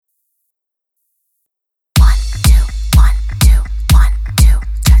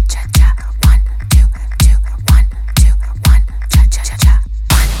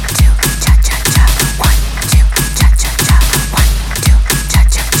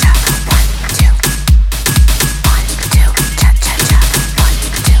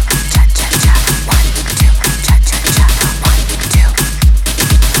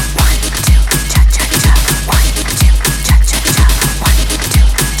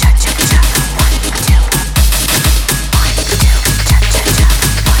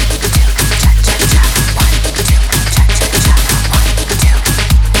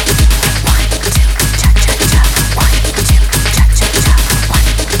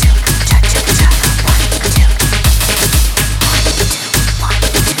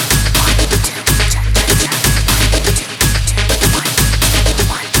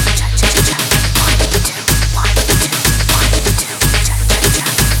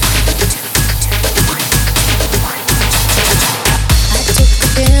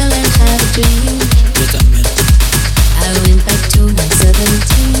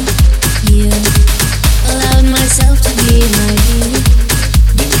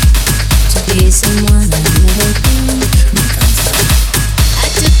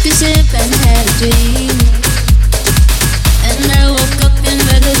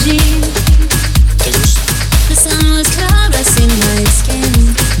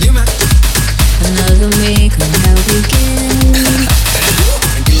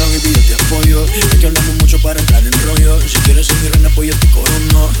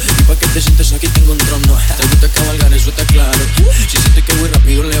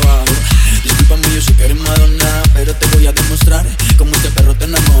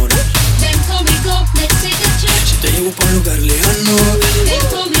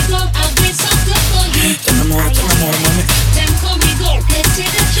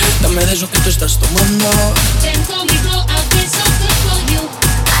de eso que tú estás tomando. Ven conmigo, I'll be so good for you.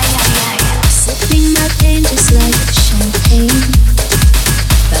 Ay, ay, ay, ay. Sipping my pain just like champagne.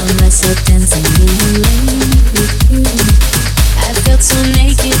 Found myself dancing in the lane with you. I felt so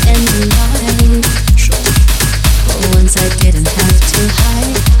naked and alive. But once I didn't have to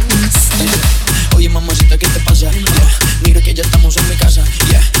hide inside. Oye mamacita, ¿qué te pasa? Mira que ya estamos en mi casa.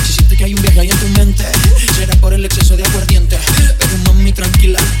 Si sientes que hay un viaje ahí en tu mente, será por el exceso de aguardiente. Pero mami,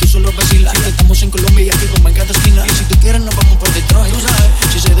 tranquila, tú solo vacila. Estamos en Colombia y aquí rumba en cada esquina. Y si tú quieres nos vamos por Detroit, tú sabes.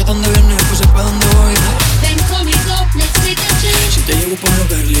 Si sé de dónde vienes, pues sé pa' dónde voy. Ven conmigo, let's take a trip. Si te llevo por los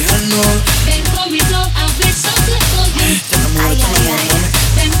berlianos, Ven conmigo, I'll be so good for you. te enamoro, te enamoro, mami.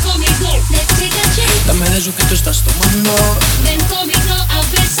 Ven conmigo, let's take a trip. Dame de eso que tú estás tomando.